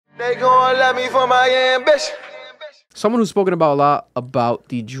They gon' love me for my ambition. Someone who's spoken about a lot about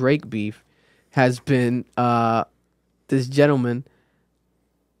the Drake beef has been this gentleman,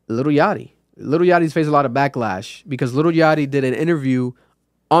 Lil Yachty. Lil Yachty's faced a lot of backlash because Lil Yachty did an interview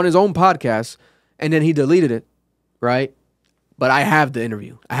on his own podcast and then he deleted it, right? But I have the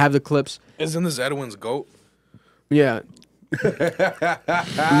interview. I have the clips. Isn't this Edwin's GOAT? Yeah.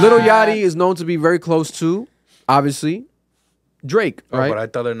 Lil Yachty is known to be very close to, obviously, Drake, right? But I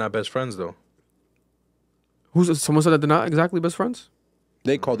thought they're not best friends, though. Someone said that they're not exactly best friends?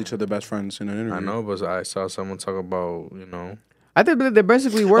 They called each other best friends in an interview. I know, but I saw someone talk about, you know. I think they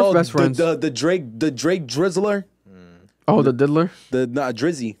basically were best friends. The Drake Drizzler. Oh, the diddler? The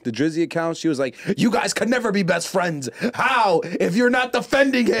Drizzy account. She was like, "You guys could never be best friends. How if you're not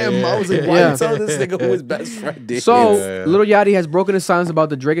defending him?" Yeah. I was like, "Why you tell this nigga who his best friend is?" So Lil Yachty has broken his silence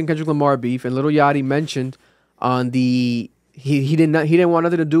about the Drake and Kendrick Lamar beef, and Lil Yachty mentioned on the he didn't want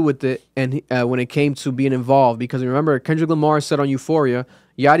nothing to do with it, and when it came to being involved, because remember Kendrick Lamar said on Euphoria,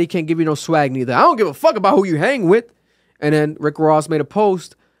 Yachty can't give you no swag neither. I don't give a fuck about who you hang with, and then Rick Ross made a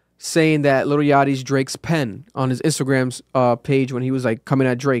post saying that Lil Yachty's Drake's pen on his Instagram's page when he was like coming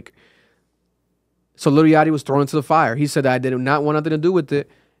at Drake. So Lil Yachty was thrown into the fire. He said that I did not want nothing to do with it,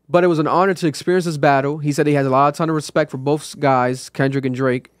 but it was an honor to experience this battle. He said he has a ton of respect for both guys, Kendrick and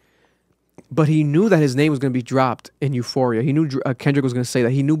Drake, but he knew that his name was going to be dropped in Euphoria. He knew Kendrick was going to say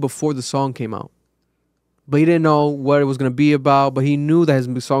that. He knew before the song came out, but he didn't know what it was going to be about. But he knew that his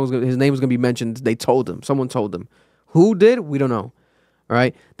name was going to be mentioned. They told him. Someone told him. Who did? We don't know. All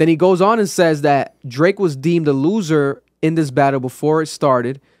right. Then he goes on and says that Drake was deemed a loser in this battle before it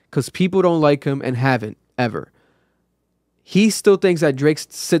started because people don't like him and haven't ever. He still thinks that Drake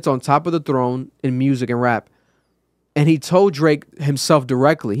sits on top of the throne in music and rap. And he told Drake himself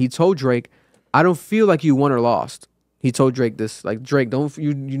directly. He told Drake, "I don't feel like you won or lost." He told Drake this, like, Drake,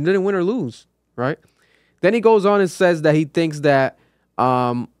 you didn't win or lose, right? Then he goes on and says that he thinks that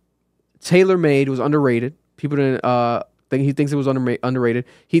Tailor Made was underrated. People didn't. He thinks it was underrated.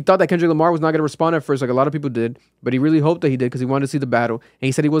 He thought that Kendrick Lamar was not going to respond at first, like a lot of people did, but he really hoped that he did because he wanted to see the battle. And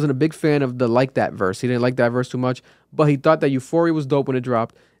he said he wasn't a big fan of the Like That verse. He didn't like that verse too much, but he thought that Euphoria was dope when it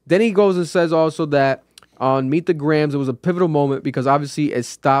dropped. Then he goes and says also that on Meet the Grams, it was a pivotal moment because obviously it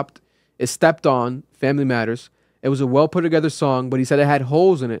stepped on Family Matters. It was a well put together song, but he said it had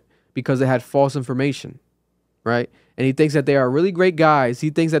holes in it because it had false information, right? And he thinks that they are really great guys. He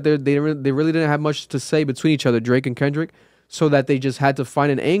thinks that they really didn't have much to say between each other, Drake and Kendrick, so that they just had to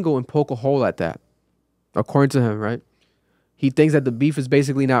find an angle and poke a hole at that, according to him, right? He thinks that the beef is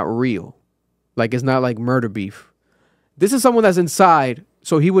basically not real. Like, it's not like murder beef. This is someone that's inside,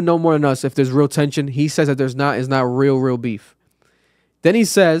 so he would know more than us if there's real tension. He says that it's not real beef. Then he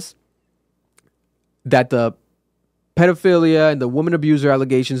says that the pedophilia and the woman abuser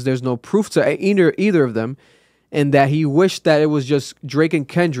allegations, there's no proof to either of them, and that he wished that it was just Drake and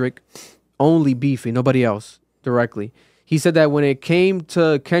Kendrick only beefing, nobody else directly. He said that when it came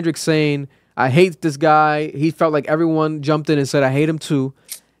to Kendrick saying, "I hate this guy," he felt like everyone jumped in and said, "I hate him too,"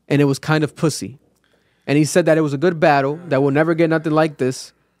 and it was kind of pussy. And he said that it was a good battle, that we'll never get nothing like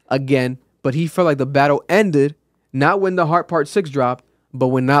this again, but he felt like the battle ended, not when The Heart Part 6 dropped, but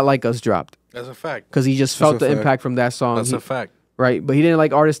when Not Like Us dropped. That's a fact. Because he just felt the impact from that song. That's a fact. Right, but he didn't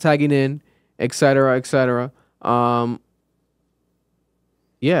like artists tagging in, etc., etc. Yeah,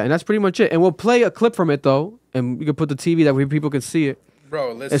 and that's pretty much it. And we'll play a clip from it, though, and we can put the TV that way people can see it.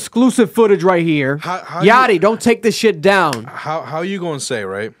 Bro, listen. Exclusive footage right here. Yachty, don't take this shit down. How you gonna say,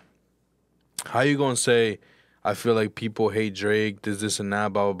 right? How you gonna say, I feel like people hate Drake, this and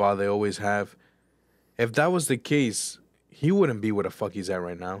that, blah, blah, blah, they always have. If that was the case, he wouldn't be where the fuck he's at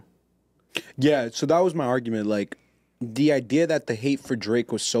right now. Yeah, so that was my argument. Like, the idea that the hate for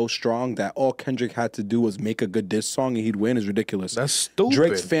Drake was so strong that all Kendrick had to do was make a good diss song and he'd win is ridiculous. That's stupid.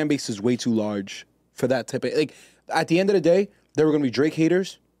 Drake's fan base is way too large for that type of... Like, at the end of the day, there were going to be Drake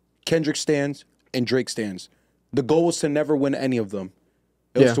haters, Kendrick stans, and Drake stans. The goal was to never win any of them.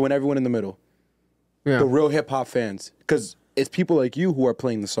 It was to win everyone in the middle. Yeah. The real hip-hop fans. Because it's people like you who are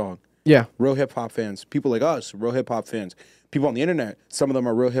playing the song. Yeah. Real hip-hop fans. People like us, real hip-hop fans. People on the internet, some of them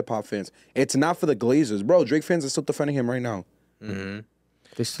are real hip-hop fans. It's not for the glazers. Bro, Drake fans are still defending him right now. Mm-hmm.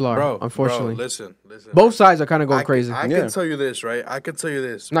 They still are, unfortunately. Bro, listen. Both sides are kind of going crazy. I can tell you this, right? I can tell you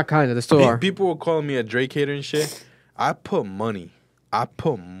this. Not kind of, they still are. People were calling me a Drake hater and shit. I put money,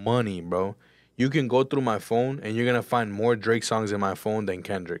 bro. You can go through my phone and you're going to find more Drake songs in my phone than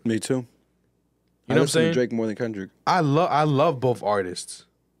Kendrick. Me too. You know what I'm saying? I listen to Drake more than Kendrick. I love both artists.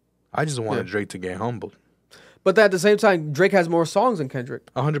 I just wanted Drake to get humbled. But at the same time, Drake has more songs than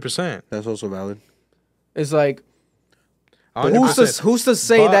Kendrick. 100%. That's also valid. It's like... Who's to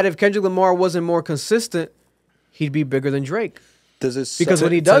say But- that if Kendrick Lamar wasn't more consistent, he'd be bigger than Drake? Does this Because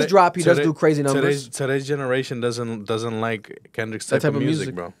when he does drop, he does do crazy numbers. Today's generation doesn't like Kendrick's type of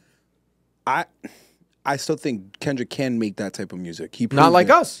music, bro. I still think Kendrick can make that type of music. He Not proved like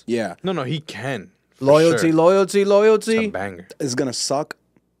it. us. Yeah, No, he can. For Loyalty, sure. loyalty, It's a loyalty. banger. it's gonna suck.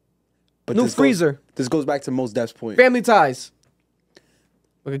 But New this Freezer. This goes back to Mos Def's point. Family Ties.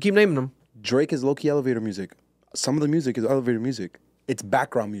 We can keep naming them. Drake is low-key elevator music. Some of the music is elevator music. It's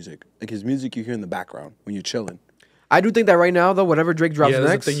background music. Like his music you hear in the background when you're chilling. I do think that right now, though, whatever Drake drops Yeah, that's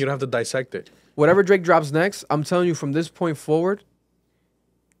next, the thing. You don't have to dissect it. whatever Drake drops next, I'm telling you from this point forward,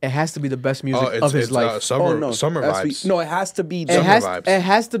 it has to be the best music of his life. Summer That's vibes. No, it has to be. It vibes.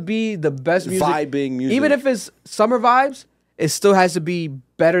 has to be the best music. Vibing music. Even if it's summer vibes, it still has to be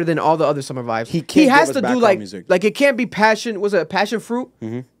better than all the other summer vibes. He can't has give us to do background music. like it can't be passion. Was it passion fruit?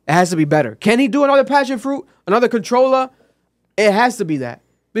 It has to be better. Can he do another passion fruit? Another controller? It has to be that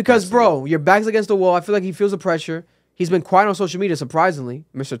because bro, your back's against the wall. I feel like he feels the pressure. He's been quiet on social media, surprisingly.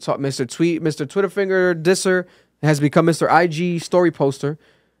 Mr. Twitter finger disser has become Mr. IG story poster,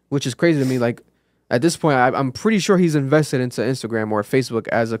 which is crazy to me. Like at this point, I'm pretty sure he's invested into Instagram or Facebook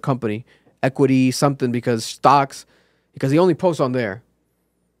as a company, equity something because stocks, because he only posts on there.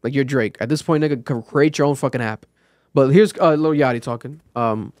 Like you're Drake. At this point, nigga, create your own fucking app. But here's Lil Yachty talking.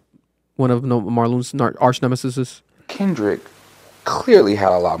 One of Marlone's arch nemesis. Kendrick clearly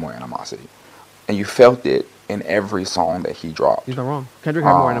had a lot more animosity, and you felt it in every song that he dropped. He's not wrong. Kendrick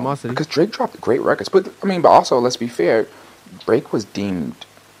had more animosity. Because Drake dropped great records, but also let's be fair, Drake was deemed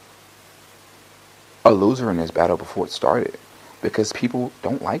a loser in this battle before it started because people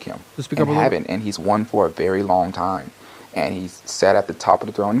don't like him Just speak and up a little. haven't, and he's won for a very long time, and he's sat at the top of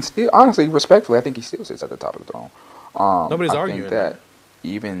the throne. And still, honestly, respectfully, I think he still sits at the top of the throne. Nobody's I arguing think that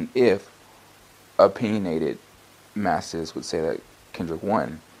even if opinionated masses would say that Kendrick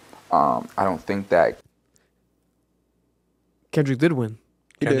won, I don't think that Kendrick did win.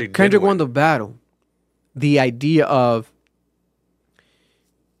 Kendrick Kendrick won the battle. The idea of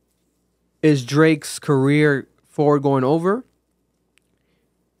is Drake's career forward going over?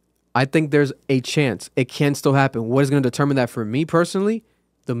 I think there's a chance. It can still happen. What is going to determine that for me personally?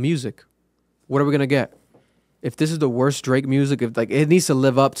 The music. What are we going to get? If this is the worst Drake music, if like it needs to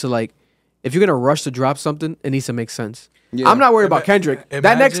live up to like, if you're going to rush to drop something, it needs to make sense. Yeah. I'm not worried about Kendrick. That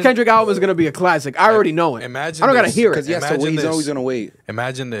next imagine- Kendrick album is going to be a classic. I already know it. Imagine I don't got to this. hear Because it. he has to Imagine wait. He's this. always gonna wait,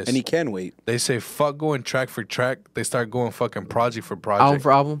 Imagine this. and he can wait. They say fuck going track for track. They start going fucking project for Album project.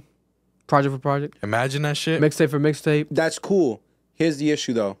 for album. Project for project. Imagine that shit. Mixtape for mixtape. That's cool. Here's the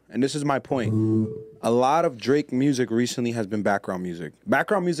issue though, and this is my point. A lot of Drake music recently has been background music.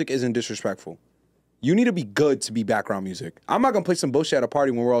 Background music isn't disrespectful. You need to be good to be background music. I'm not gonna play some bullshit at a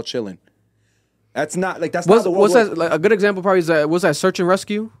party when we're all chilling. That's not not the world. What's that? Like, a good example probably is that. Was that Search and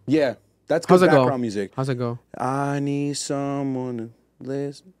Rescue? Yeah, that's How's good it go? background music. How's it go? I need someone to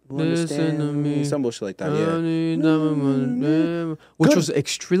listen Listen understand to me. Some bullshit like that. Yeah. Which Good. was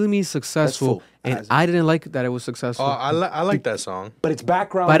extremely successful, full. and I didn't like that it was successful. I like that song. But it's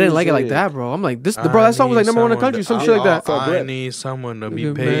background. but I didn't like it like music. that, bro. I'm like, bro, that song was like number one in the country, some shit like that. I need someone to be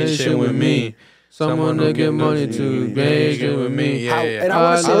Be patient with me. Someone to get money to patient with me. Yeah, How- yeah. and I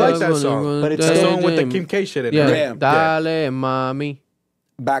wanna say, I like like, that song. but it's That so- song with the Kim K shit in Yeah, it. Yeah. Dale, mommy.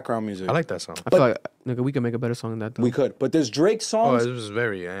 Background music. I like that song. I feel like nigga, we can make a better song than that. Though. We could, but there's Drake Oh, songs it was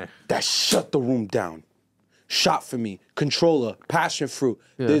very. that shut the room down. Shot for me, Controller, Passion Fruit.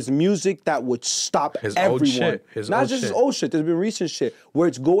 There's music that would stop His old everyone. shit. His Not old just his shit. old shit. There's been recent shit where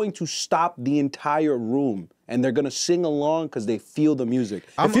it's going to stop the entire room, and they're gonna sing along because they feel the music.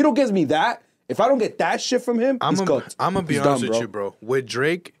 If you don't give me that, if I don't get that shit from him, he's cooked. I'm gonna be He's honest done, with you, bro. With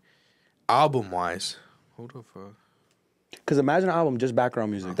Drake, album wise, hold the fuck. Because imagine an album just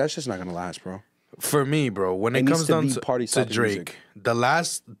background music. That's just not gonna last, bro. For me, bro, when It it needs comes to down be party to stopping Drake, music.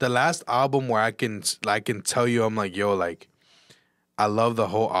 the last album where I can tell you I'm like, yo, like I love the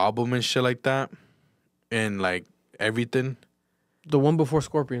whole album and shit like that, and like everything. The one before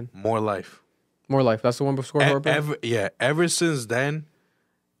Scorpion, More Life. More Life. That's the one before Scorpion. Ever since then,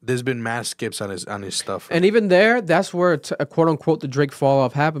 there's been mass skips on his stuff. And even there, that's where quote unquote the Drake fall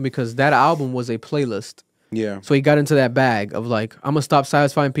off happened because that album was a playlist. Yeah. So he got into that bag of like, I'm gonna stop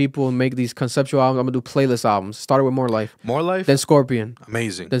satisfying people and make these conceptual albums. I'm gonna do playlist albums. Started with More Life, More Life, then Scorpion,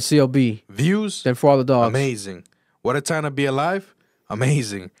 amazing. then CLB, Views, then For All the Dogs. amazing. What a Time to Be Alive,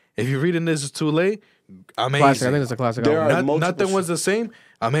 amazing. If you're reading This Is Too Late, amazing. Classic. I think it's a classic There album. are multiple Nothing was the same,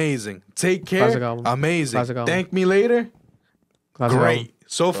 amazing. Take Care, Classic album. amazing. Classic album. Thank Me Later, Classic great. album.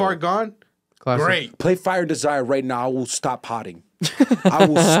 So Far Gone, Classic. great. Play Fire Desire right now. I will stop potting. I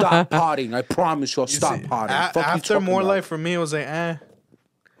will stop potting. I promise you, I'll stop See, potting. Fuck you after talking More about? Life for me, it was like,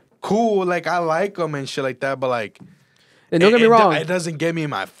 cool. Like I like them and shit like that, but like, And don't get me wrong. it doesn't get me in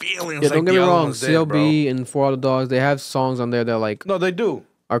my feelings. Yeah, like don't get the me other wrong. ones did, bro. CLB and For All the Dogs, they have songs on there that like No, they do,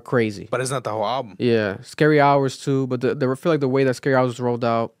 are crazy. but it's not the whole album. Yeah, Scary Hours too. But I feel like the way that Scary Hours was rolled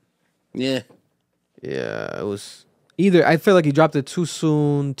out, Yeah. yeah, it was either. I feel like he dropped it too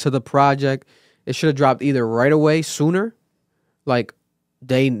soon to the project. It should have dropped either right away, sooner, like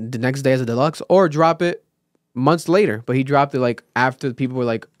the next day as a deluxe, or drop it months later. But he dropped it like after people were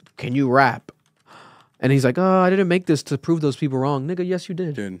like, "Can you rap?" And he's like, "Oh, I didn't make this to prove those people wrong, nigga. Yes, you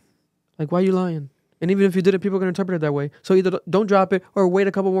did. Dude. Like, why are you lying? And even if you did it, people are gonna interpret it that way. So either don't drop it or wait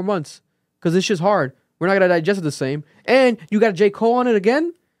a couple more months, because this shit's hard. We're not gonna digest it the same. And you got J. Cole on it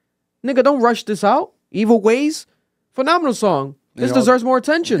again, nigga. Don't rush this out. Evil Ways, phenomenal song. This And all- deserves more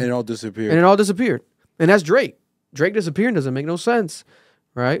attention. And it all disappeared. And it all disappeared. And that's Drake. Drake disappearing doesn't make no sense,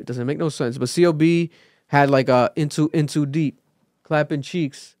 right? Doesn't make no sense. But CLB had like into deep, clapping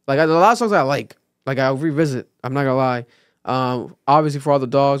cheeks. Like a lot of songs I like I'll revisit. I'm not gonna lie. Obviously For All the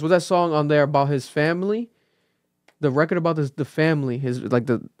Dogs. Was that song on there about his family? The record about the family. His like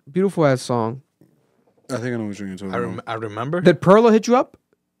the beautiful ass song. I think I know what you're talking about. I remember. Did Perla hit you up?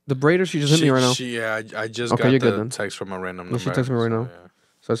 The braider? She just hit me right now. Yeah, I just Okay, got you're good the then. text from a random Yeah, number. she texted me right now. yeah.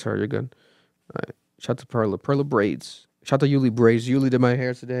 So that's her. You're good. All right. Shout out to Perla. Perla braids. Shout out to Yuli braids. Yuli did my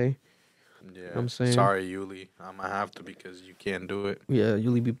hair today. Yeah, I'm saying. sorry, Yuli. I'm gonna have to because you can't do it. Yeah,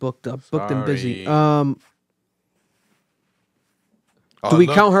 Yuli be booked up, and busy. Sorry. Do we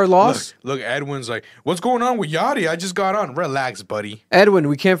count her loss? Look, Edwin's like, what's going on with Yachty? I just got on. Relax, buddy. Edwin,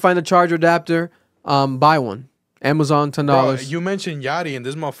 we can't find the charger adapter. Buy one. Amazon, $10. Bro, you mentioned Yachty and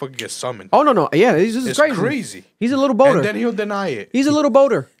this motherfucker gets summoned. Oh no, yeah, this is it's crazy. He's a little boater. And then he'll deny it. He's a little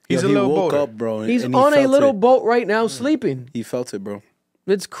boater. He's Yo, a he little woke boater. up, bro. He's and he on a felt little it. boat right now, sleeping. He felt it, bro.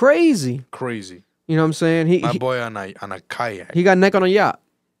 It's crazy. Crazy. You know what I'm saying? My boy on a kayak. He got neck on a yacht.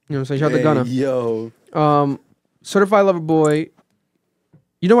 You know what I'm saying? Shout out to Gunna. Yo. Certified Lover Boy.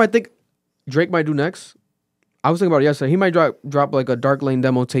 You know what I think Drake might do next? I was thinking about it yesterday. He might drop like a Dark Lane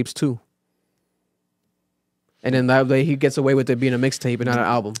demo tapes too. And then that way he gets away with it being a mixtape and not an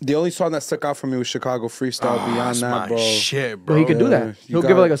album. The only song that stuck out for me was Chicago Freestyle. Beyond That's that, my bro. shit, But bro. he could do that. you He'll got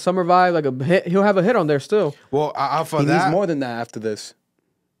give it like it. a summer vibe, like a hit. He'll have a hit on there still. Well, for He that, needs more than that after this.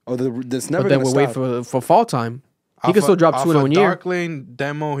 Oh, this never But then gonna we'll wait stop. for fall time. He off can still drop off two in of one year. Dark Lane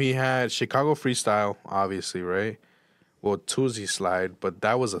demo, he had Chicago Freestyle, obviously, right? Well, Tuesday Slide, but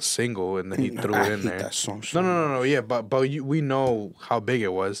that was a single, and then he threw I it in hate there. that song so No, yeah, but we know how big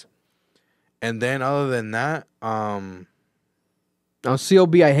it was. And then other than that, Now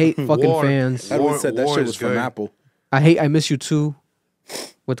CLB, I hate fucking War. fans. Everyone War- said that War shit is was from good. Apple. I hate I Miss You Too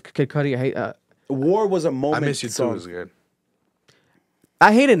with Kid Cudi. I hate War was a I moment. Miss You Too song. is good.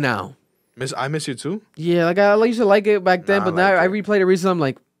 I hate it now. I Miss You Too? Yeah, like I used to like it back then, Nah, but I now like I it. replayed it recently. I'm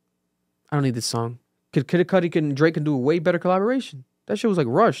like, I don't need this song. Kid Cudi and Drake can do a way better collaboration. That shit was like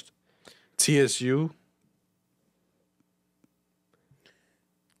rushed. TSU?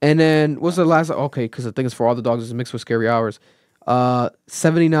 And then what's the last? Okay, because the thing is For All the Dogs is mixed with Scary Hours.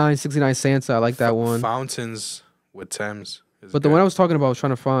 79, 69 Sansa. I like that one. Fountains with Thames. is But the good. one I was talking about, I was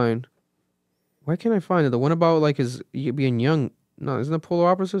trying to find. Why can't I find it? The one about like his being young. No, isn't it Polar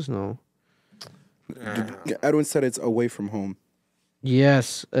Opposites? No. Yeah, Edwin said it's Away From Home.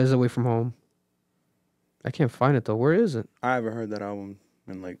 Yes, it's Away From Home. I can't find it though. Where is it? I haven't heard that album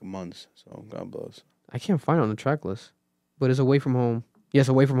in like months, so God bless. I can't find it on the track list. But it's Away From Home. Yes,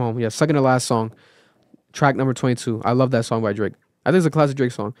 Away From Home. Yes, second to last song. Track number 22. I love that song by Drake. I think it's a classic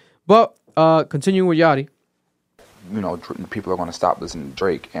Drake song. But continuing with Yachty. You know, people are going to stop listening to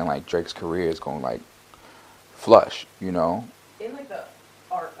Drake, and like Drake's career is going to like flush. You know, In like the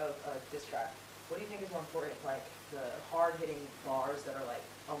art of a diss track, what do you think is more important? Like the hard hitting bars that are like,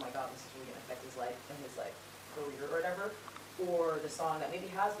 oh my god, this is really gonna affect his life and his like career or whatever, or the song that maybe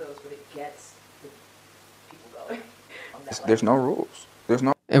has those but it gets the people going. there's no rules. There's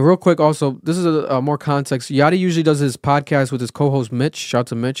no. And real quick, also, this is a more context. Yachty usually does his podcast with his co-host Mitch. Shout out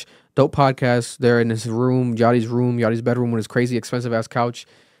to Mitch. Dope podcast. They're in his room, Yachty's bedroom with his crazy expensive ass couch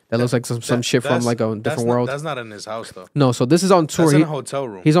that looks like some shit from like a different world. That's not in his house, though. No, so this is on tour. That's in a hotel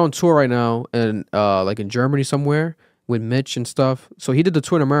room. He's on tour right now, and like in Germany somewhere with Mitch and stuff. So he did the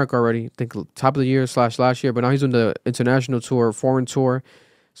tour in America already. I think top of the year / last year, but now he's doing the international tour, foreign tour.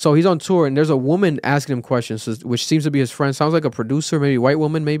 So he's on tour, and there's a woman asking him questions, which seems to be his friend. Sounds like a producer, maybe a white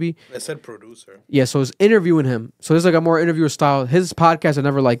woman, maybe. They said producer. Yeah, so it's interviewing him. So there's like a more interviewer style. His podcast, I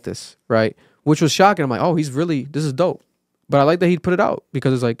never liked this, right? Which was shocking. I'm like, oh, this is dope. But I like that he put it out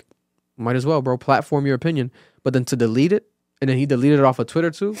because it's like, might as well, bro, platform your opinion. But then to delete it and then he deleted it off of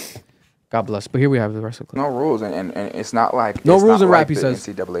Twitter too. God bless. But here we have the rest of the clip. No rules, and it's not like No it's rules not in rap, like he the says.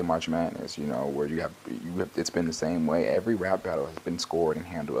 NCAA March Madness, you know, where you have it's been the same way. Every rap battle has been scored and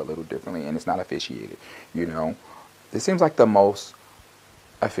handled a little differently, and it's not officiated. You know, this seems like the most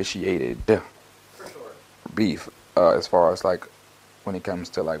officiated For sure. beef as far as like when it comes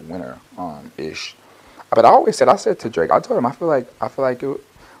to like winner ish. But I said to Drake, I told him I feel like I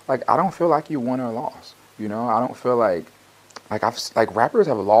don't feel like you won or lost. You know, I don't feel like rappers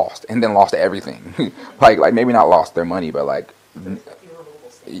have lost and then lost everything. like maybe not lost their money, but like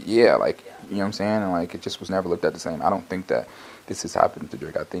yeah, like you know what I'm saying, and like it just was never looked at the same. I don't think that this has happened to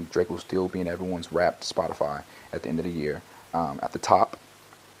Drake. I think Drake will still be in everyone's rap Spotify at the end of the year. At the top,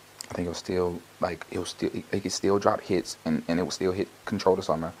 I think he could still drop hits and it will still hit Control the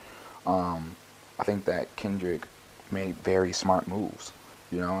Summer. I think that Kendrick made very smart moves,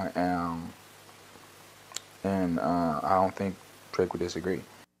 you know, and I don't think Drake would disagree.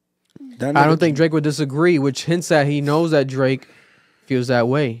 I don't think Drake would disagree, which hints that he knows that Drake feels that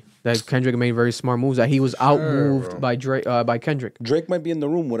way. That Kendrick made very smart moves. That he was outmoved by Drake, by Kendrick. Drake might be in the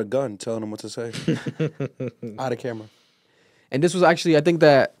room with a gun, telling him what to say. Out of camera. And this was actually, I think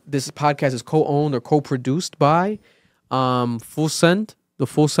that this podcast is co-owned or co-produced by Full Send, the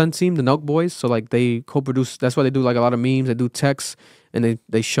Full Send team, the Nelk Boys. So like they co-produce. That's why they do like a lot of memes. They do texts and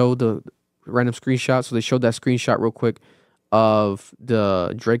they show the random screenshots. So they showed that screenshot real quick of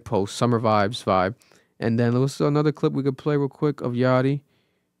the Drake post, Summer Vibes vibe. And then there was another clip we could play real quick of Yachty.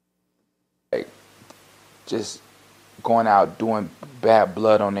 Like, just going out doing bad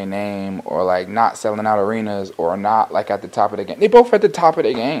blood on their name, or like not selling out arenas, or not like at the top of the game. They both at the top of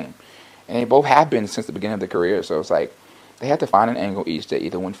their game, and they both have been since the beginning of their career. So it's like they had to find an angle each that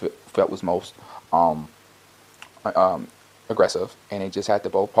either one felt was most aggressive, and they just had to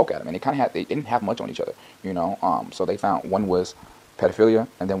both poke at them. And they didn't have much on each other, you know. So they found one was pedophilia,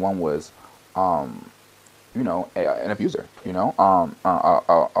 and then one was you know, an abuser, you know,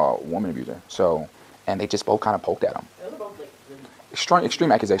 a woman abuser. So, and they just both kind of poked at him. Those are both like really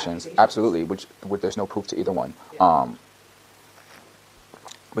Extreme accusations, absolutely, which there's no proof to either one. But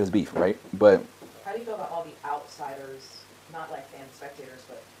it's beef, right? But how do you feel about all the outsiders, not like fan spectators,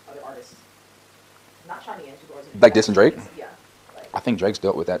 but other artists, not chiming into doors? like dissing Drake? Yeah. Like, I think Drake's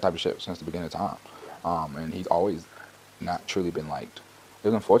dealt with that type of shit since the beginning of time. yeah. And he's always not truly been liked. It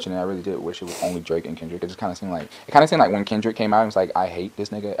was unfortunate. I really did wish it was only Drake and Kendrick. It just kind of seemed like when Kendrick came out, it was like, I hate this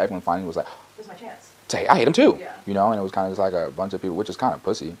nigga. Everyone finally was like, this is my chance. say, I hate him too. Yeah. You know, and it was kind of just like a bunch of people, which is kind of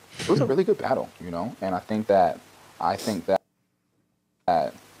pussy. It was a really good battle, you know, and I think that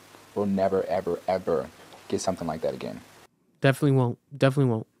we'll never, ever, ever get something like that again. Definitely won't.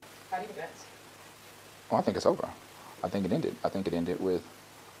 Definitely won't. How do you think it ends? Well, I think it's over. I think it ended. I think it ended with,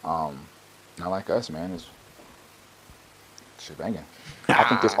 not like us, man. It's shit banging. I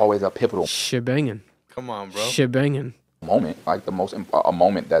think there's always a pivotal Shebangin'. Come on, bro. Shebangin'. moment, like a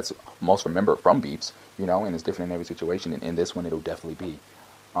moment that's most remembered from beefs, you know, and it's different in every situation. And in this one, it'll definitely be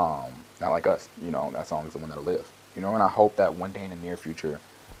not like us, you know. That song is the one that'll live, you know. And I hope that one day in the near future,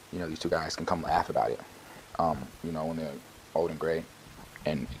 you know, these two guys can come laugh about it, you know, when they're old and gray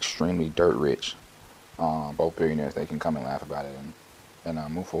and extremely dirt rich, both billionaires. They can come and laugh about it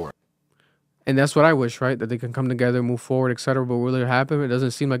and move forward. And that's what I wish, right? That they can come together, move forward, etc. But will it happen? It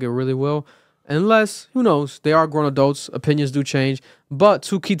doesn't seem like it really will. Unless, who knows, they are grown adults. Opinions do change. But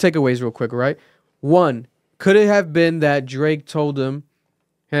two key takeaways real quick, right? One, could it have been that Drake told him,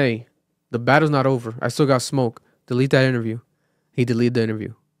 hey, the battle's not over. I still got smoke. Delete that interview. He deleted the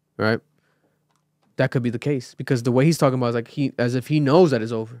interview, right? That could be the case. Because the way he's talking about is like as if he knows that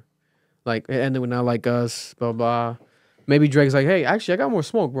it's over. Like, it ended with Not Like Us, blah, blah. Maybe Drake's like, hey, actually, I got more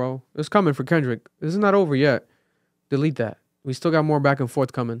smoke, bro. It's coming for Kendrick. This is not over yet. Delete that. We still got more back and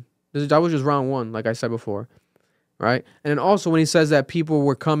forth coming. That was just round one, like I said before, right? And then also when he says that people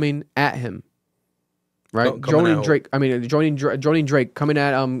were coming at him, right? Joining Drake. I mean, joining Drake, coming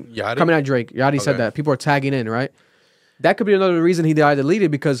at Yachty? coming at Drake. Yachty said that people are tagging in, right? That could be another reason he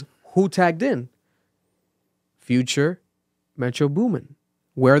deleted, because who tagged in? Future, Metro Boomin.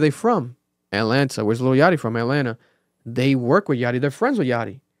 Where are they from? Atlanta. Where's Lil Yachty from? Atlanta. They work with Yachty. They're friends with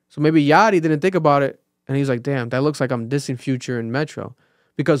Yachty. So maybe Yachty didn't think about it, and he's like, damn, that looks like I'm dissing Future and Metro.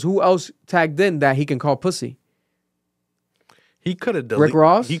 Because who else tagged in that he can call pussy? He could have deleted. Rick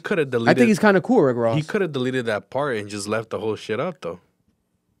Ross? He could have deleted. I think he's kind of cool, Rick Ross. He could have deleted that part and just left the whole shit up, though.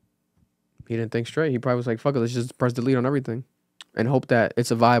 He didn't think straight. He probably was like, fuck it, let's just press delete on everything. And hope that it's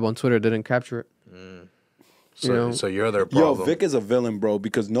a vibe on Twitter didn't capture it. So, You know? so you're their problem. Yo, Vic is a villain, bro,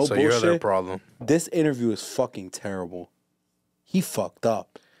 because no so bullshit. you're their problem. This interview is fucking terrible. He fucked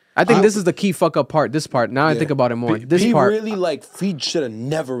up. I think this is the key fuck up part. This part. Now I think about it more. This he part. really like Feed should have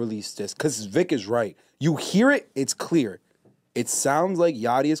never released this because Vic is right. You hear it, it's clear. It sounds like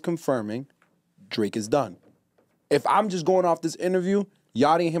Yachty is confirming Drake is done. If I'm just going off this interview,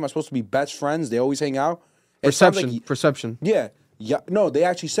 Yachty and him are supposed to be best friends. They always hang out. Perception. Yeah. No, they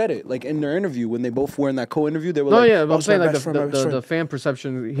actually said it. Like in their interview, when they both were in that co-interview, they were I'm saying like the fan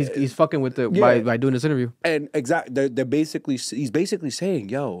perception. He's fucking with it by doing this interview. And exactly, he's basically saying,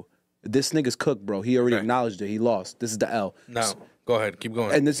 "Yo, this nigga's cooked, bro. He already acknowledged it. He lost. This is the L." No, go ahead, keep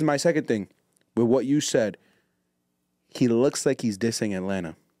going. And this is my second thing with what you said. He looks like he's dissing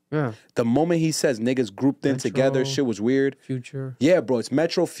Atlanta. Yeah. The moment he says niggas grouped in together, shit was weird. Future. Yeah, bro. It's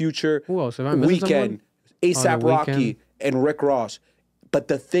Metro, Future. Who else? Have I missed Weekend, ASAP Rocky, and Rick Ross. But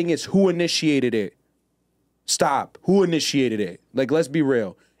the thing is, who initiated it? Stop. Who initiated it? Like, let's be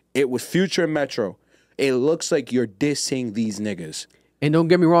real. It was Future and Metro. It looks like you're dissing these niggas. And don't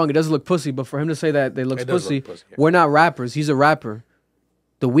get me wrong, it doesn't look pussy, but for him to say that they look pussy, we're not rappers. He's a rapper.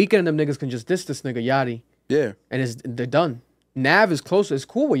 The Weeknd and them niggas can just diss this nigga Yachty. Yeah. And they're done. Nav is closer. It's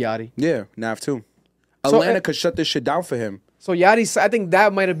cool with Yachty. Yeah, Nav too. So, Atlanta could shut this shit down for him. So Yachty, I think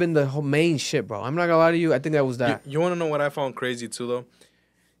that might have been the whole main shit, bro. I'm not gonna lie to you. I think that was that. You want to know what I found crazy too, though?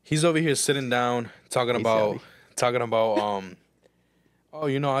 He's over here sitting down talking about, oh,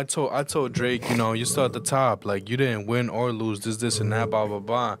 you know, I told Drake, you know, you're still at the top, like you didn't win or lose, this and that, blah blah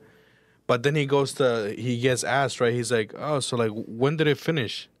blah. But then he gets asked, right? He's like, oh, so like when did it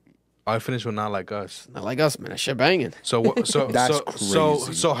finish? Oh, it finished with Not Like Us. Not Like Us, man. That shit banging. So That's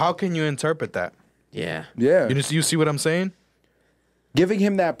crazy. So how can you interpret that? Yeah. Yeah. You see what I'm saying? Giving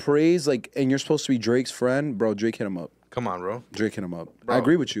him that praise, like, and you're supposed to be Drake's friend, bro, Drake hit him up. Come on, bro. Drake hit him up. Bro. I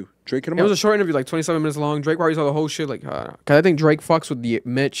agree with you. Drake hit him It up. was a short interview, like 27 minutes long. Drake probably saw the whole shit. Like, cause I think Drake fucks with the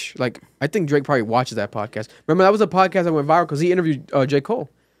Mitch. Like, I think Drake probably watches that podcast. Remember, that was a podcast that went viral because he interviewed J. Cole.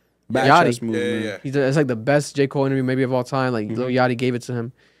 Bad Yachty. chess move, man. It's like the best J. Cole interview maybe of all time. Like, Lil Yachty gave it to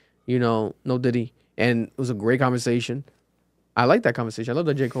him. You know, no Diddy. And it was a great conversation. I like that conversation. I love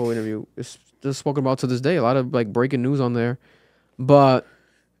the J. Cole interview. It's just spoken about to this day. A lot of like breaking news on there. But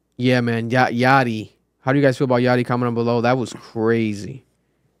yeah, man, Yachty. How do you guys feel about Yachty? Comment on below. That was crazy.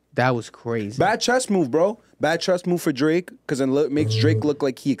 That was crazy. Bad chess move, bro. Bad chess move for Drake because it makes Drake look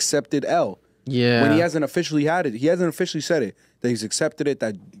like he accepted L. Yeah. When he hasn't officially had it. He hasn't officially said it. That he's accepted it,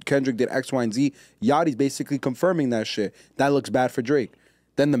 that Kendrick did X, Y, and Z. Yachty's basically confirming that shit. That looks bad for Drake.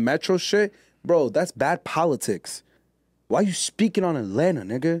 Then the Metro shit, bro, that's bad politics. Why you speaking on Atlanta,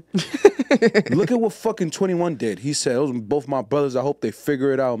 nigga? Look at what fucking 21 did. He said, those are both my brothers. I hope they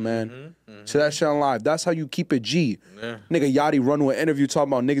figure it out, man. So that shit on live. That's how you keep it G. Yeah. Nigga, Yachty run with an interview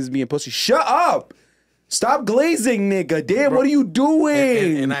talking about niggas being pussy. Shut up! Stop glazing, nigga. Damn, bro, what are you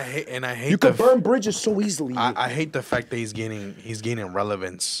doing? And I hate you can burn bridges so easily. I hate the fact that he's gaining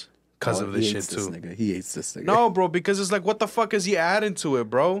relevance because of this shit too. Nigga. He hates this nigga. No, bro, because it's like, what the fuck is he adding to it,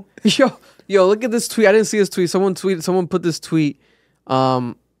 bro? Yo, look at this tweet. I didn't see this tweet. Someone put this tweet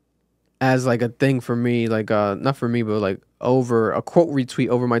as like a thing for me, like not for me, but like over a quote retweet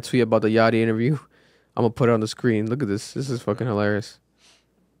over my tweet about the Yachty interview. I'm gonna put it on the screen. Look at this. This is fucking hilarious.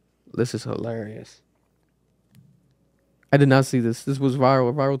 This is hilarious. I did not see this. This was viral,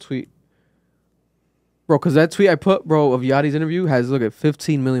 a viral tweet. Bro, because that tweet I put, bro, of Yachty's interview has, look at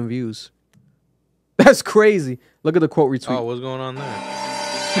 15 million views. That's crazy. Look at the quote retweet. Oh, what's going on there?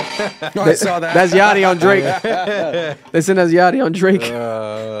 I saw that. That's Yachty on Drake. They sent us Yachty on Drake.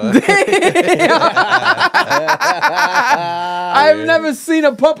 I've never seen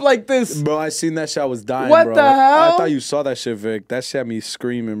a pup like this. Bro, I seen that shit. I was dying, What bro. the hell? I thought you saw that shit, Vic. That shit had me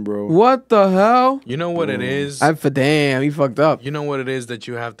screaming, bro. What the hell? You know what it is? Damn, he fucked up. You know what it is that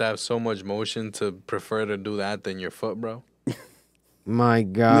you have to have so much motion to prefer to do that than your foot, bro? My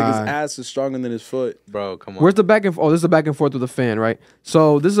Nigga's God. ass is stronger than his foot. Bro, come on. Where's the back and forth? Oh, this is the back and forth with a fan, right?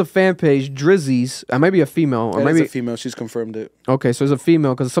 So this is a fan page, Drizzy's. I might be a female, or That maybe is a female. She's confirmed it. okay. So it's a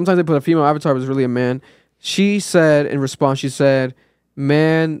female because sometimes they put a female avatar, but it's really a man. She said in response, she said,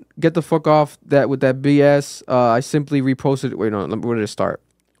 "Man, get the fuck off that with that BS. I simply reposted. Wait, no, where did it start?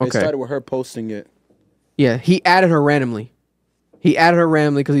 It Okay, started with her posting it. yeah, he added her randomly. He added her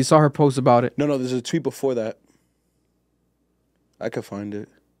randomly because he saw her post about it. No, there's a tweet before that. I could find it.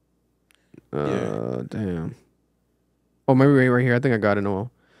 Damn. Oh, maybe right here. I think I got it. No.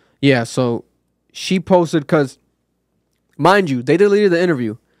 Yeah. So she posted because, mind you, they deleted the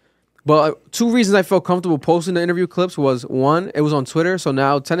interview. But two reasons I felt comfortable posting the interview clips was one, it was on Twitter. So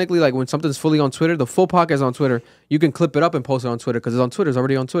now technically, like when something's fully on Twitter, the full podcast is on Twitter. You can clip it up and post it on Twitter because it's on Twitter. It's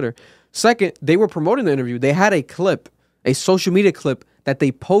already on Twitter. Second, they were promoting the interview. They had a clip, a social media clip that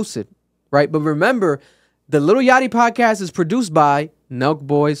they posted, right? But remember, the Little Yachty podcast is produced by Nelk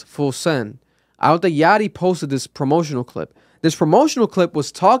Boys Full Send. Out that Yachty posted this promotional clip. This promotional clip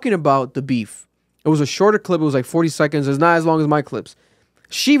was talking about the beef. It was a shorter clip. It was like 40 seconds. It's not as long as my clips.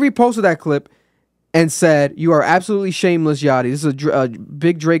 She reposted that clip and said, "You are absolutely shameless, Yachty." This is a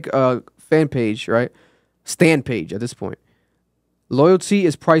big Drake fan page, right? Stan page at this point. "Loyalty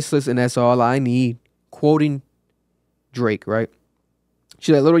is priceless, and that's all I need." Quoting Drake, right?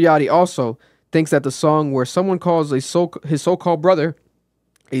 She said, "Little Yachty also thinks that the song where someone calls his so-called brother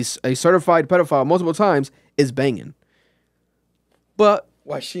a certified pedophile multiple times is banging." But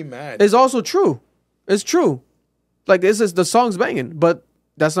why she mad? it's also true. It's true. Like, the song's banging, but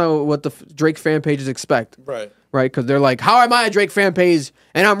that's not what the Drake fan pages expect. Right. Right? Because they're like, how am I a Drake fan page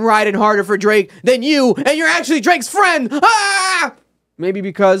and I'm riding harder for Drake than you and you're actually Drake's friend? Ah! Maybe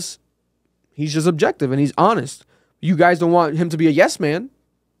because he's just objective and he's honest. You guys don't want him to be a yes man,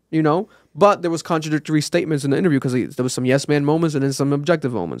 you know? But there was contradictory statements in the interview because there was some yes man moments and then some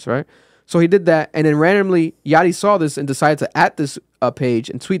objective moments, right? So he did that, and then randomly Yachty saw this and decided to at this page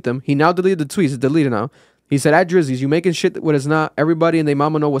and tweet them. He now deleted the tweets. It's deleted now. He said, "At Drizzy's, you making shit what is not. Everybody and they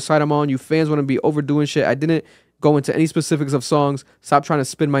mama know what side I'm on. You fans want to be overdoing shit. I didn't go into any specifics of songs. Stop trying to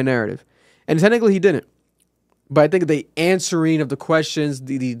spin my narrative." And technically he didn't. But I think the answering of the questions,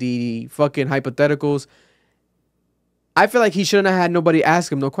 the fucking hypotheticals, I feel like he shouldn't have had nobody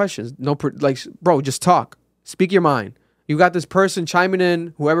ask him no questions. Bro, just talk. Speak your mind. You got this person chiming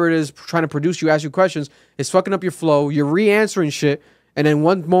in, whoever it is trying to produce you, ask you questions. It's fucking up your flow. You're re-answering shit. And then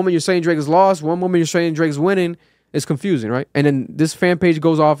one moment you're saying Drake is lost, one moment you're saying Drake's winning. It's confusing, right? And then this fan page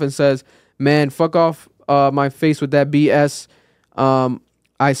goes off and says, "Man, fuck off my face with that BS.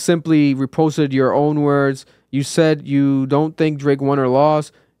 I simply reposted your own words. You said you don't think Drake won or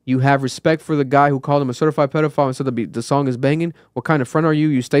lost. You have respect for the guy who called him a certified pedophile and said the song is banging. What kind of friend are you?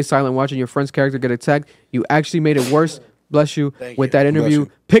 You stay silent watching your friend's character get attacked. You actually made it worse. Bless you. With that interview.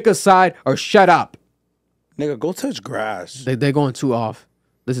 Pick a side or shut up." Nigga, go touch grass. They're going too off.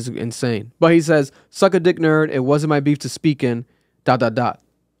 This is insane. But he says, "Suck a dick, nerd. It wasn't my beef to speak in. ...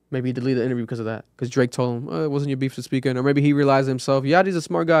 Maybe he deleted the interview because of that. Because Drake told him, "It wasn't your beef to speak in." Or maybe he realized himself, Yachty's a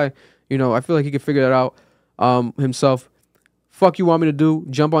smart guy. You know, I feel like he could figure that out himself. Fuck you want me to do?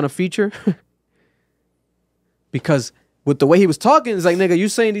 Jump on a feature? Because with the way he was talking, it's like, nigga, you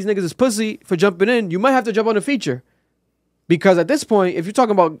saying these niggas is pussy for jumping in. You might have to jump on a feature. Because at this point, if you're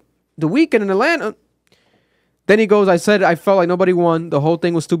talking about the weekend in Atlanta, then he goes, I felt like nobody won. The whole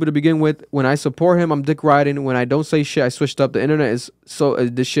thing was stupid to begin with. When I support him, I'm dick riding. When I don't say shit, I switched up. The internet is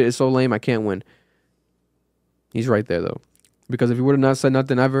this shit is so lame, I can't win. He's right there, though. Because if he would have not said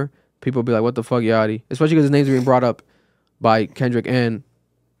nothing ever, people would be like, what the fuck, Yachty? Especially because his name's being brought up by Kendrick and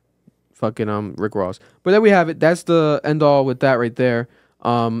fucking Rick Ross. But there we have it. That's the end all with that right there.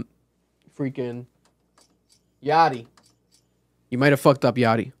 Freaking Yachty. You might have fucked up,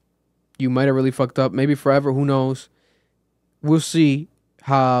 Yachty. You might have really fucked up. Maybe forever. Who knows? We'll see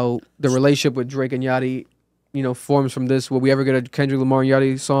how the relationship with Drake and Yachty, you know, forms from this. Will we ever get a Kendrick Lamar and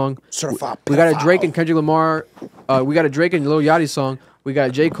Yachty song? We got a Drake and Kendrick Lamar. We got a Drake and Lil Yachty song. We got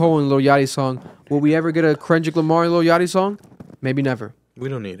a J. Cole and Lil Yachty song. Will we ever get a Kendrick Lamar and Lil Yachty song? Maybe never. We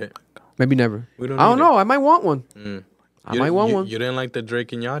don't need it. Maybe never. We don't. I don't know. I might want one. I might want one. You didn't like the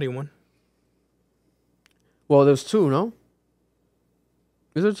Drake and Yachty one? Well, there's two, no?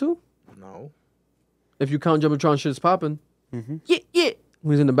 Is there two? No. If you count Jumbotron shit's popping. Yeah.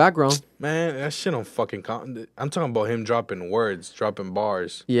 Who's in the background. Man, that shit don't fucking count. I'm talking about him dropping words, dropping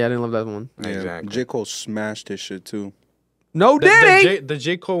bars. Yeah, I didn't love that one. Yeah, Exactly. J. Cole smashed his shit too. No Diddy! The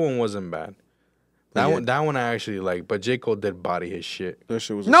J. Cole one wasn't bad. That one I actually like, but J. Cole did body his shit. That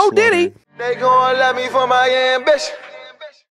shit was No Diddy! They gon' love me for my ambition.